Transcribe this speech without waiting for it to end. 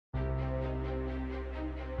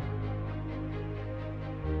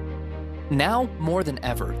Now, more than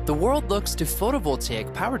ever, the world looks to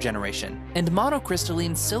photovoltaic power generation, and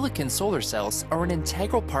monocrystalline silicon solar cells are an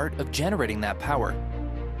integral part of generating that power.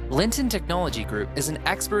 Linton Technology Group is an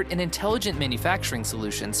expert in intelligent manufacturing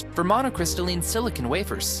solutions for monocrystalline silicon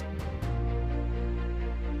wafers.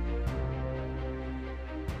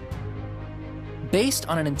 Based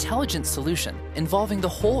on an intelligent solution involving the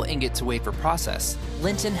whole ingot-to-wafer process,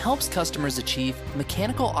 Linton helps customers achieve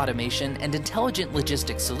mechanical automation and intelligent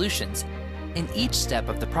logistics solutions in each step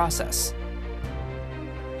of the process.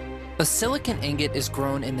 A silicon ingot is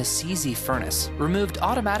grown in the CZ furnace, removed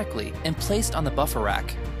automatically and placed on the buffer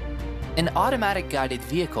rack. An automatic guided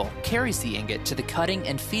vehicle carries the ingot to the cutting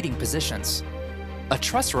and feeding positions. A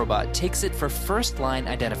truss robot takes it for first-line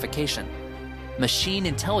identification. Machine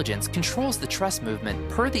intelligence controls the truss movement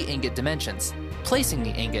per the ingot dimensions, placing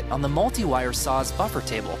the ingot on the multi-wire saw's buffer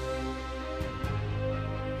table.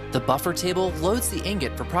 The buffer table loads the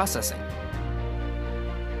ingot for processing.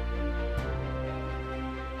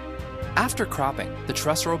 After cropping, the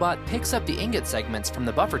truss robot picks up the ingot segments from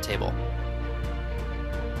the buffer table.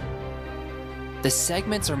 The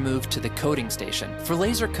segments are moved to the coating station for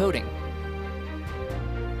laser coating.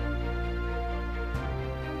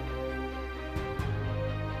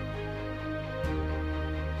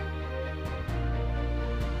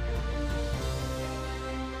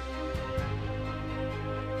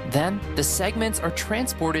 Then, the segments are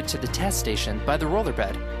transported to the test station by the roller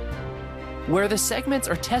bed, where the segments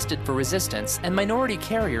are tested for resistance and minority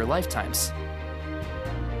carrier lifetimes.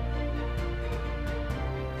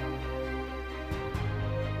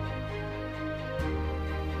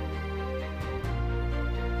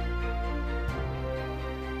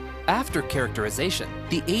 After characterization,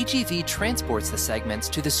 the AGV transports the segments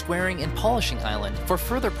to the squaring and polishing island for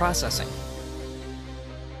further processing.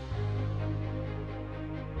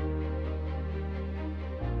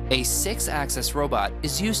 A 6-axis robot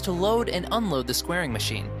is used to load and unload the squaring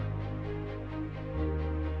machine.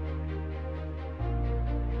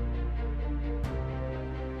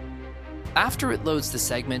 After it loads the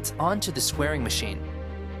segments onto the squaring machine,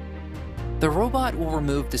 the robot will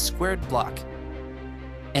remove the squared block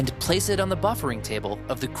and place it on the buffering table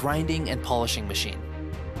of the grinding and polishing machine.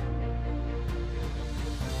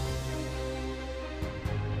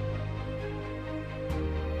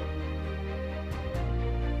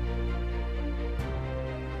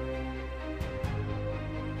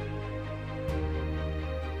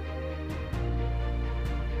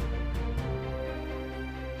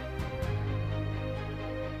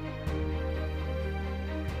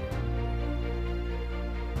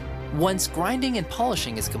 Once grinding and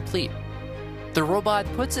polishing is complete, the robot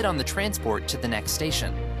puts it on the transport to the next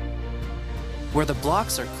station, where the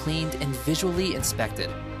blocks are cleaned and visually inspected.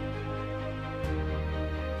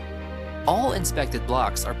 All inspected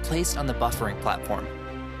blocks are placed on the buffering platform.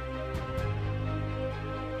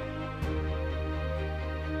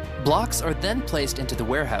 Blocks are then placed into the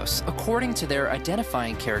warehouse according to their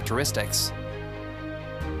identifying characteristics.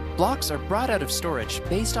 Blocks are brought out of storage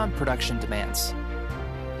based on production demands.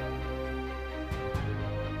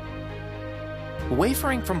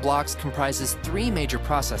 Wafering from blocks comprises 3 major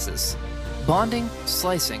processes: bonding,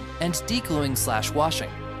 slicing, and degluing/washing.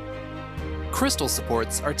 Crystal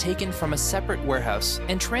supports are taken from a separate warehouse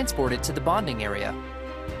and transported to the bonding area.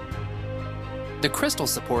 The crystal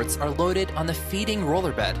supports are loaded on the feeding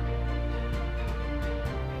roller bed.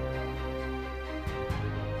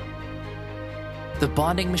 The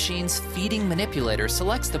bonding machine's feeding manipulator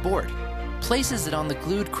selects the board, places it on the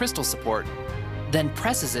glued crystal support, then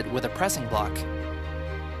presses it with a pressing block.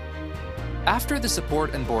 After the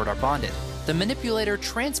support and board are bonded, the manipulator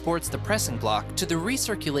transports the pressing block to the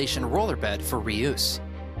recirculation roller bed for reuse.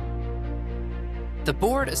 The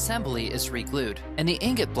board assembly is re-glued, and the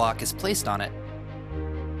ingot block is placed on it.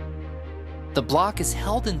 The block is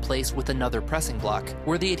held in place with another pressing block,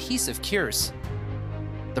 where the adhesive cures.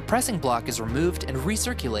 The pressing block is removed and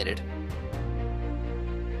recirculated.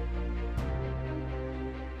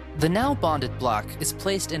 The now bonded block is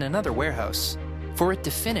placed in another warehouse for it to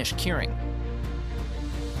finish curing.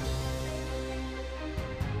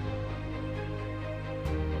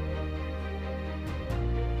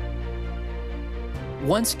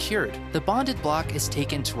 Once cured, the bonded block is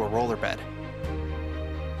taken to a roller bed.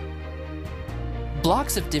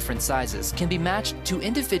 Blocks of different sizes can be matched to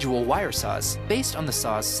individual wire saws based on the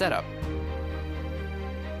saw's setup.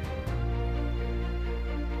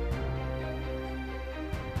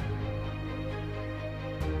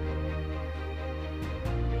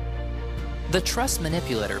 The truss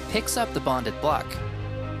manipulator picks up the bonded block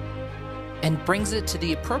and brings it to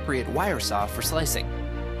the appropriate wire saw for slicing.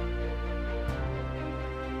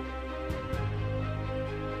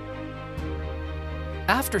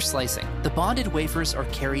 After slicing, the bonded wafers are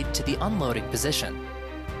carried to the unloading position.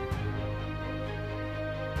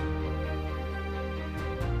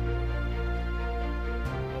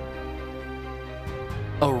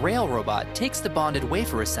 A rail robot takes the bonded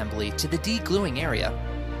wafer assembly to the degluing area.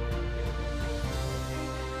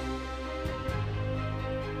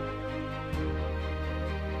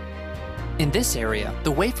 In this area,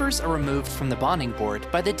 the wafers are removed from the bonding board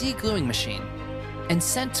by the degluing machine and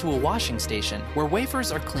sent to a washing station where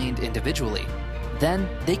wafers are cleaned individually. Then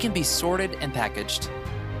they can be sorted and packaged.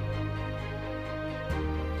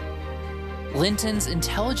 Linton's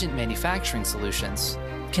intelligent manufacturing solutions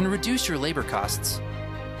can reduce your labor costs,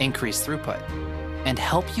 increase throughput, and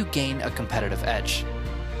help you gain a competitive edge.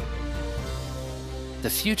 The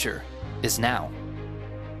future is now.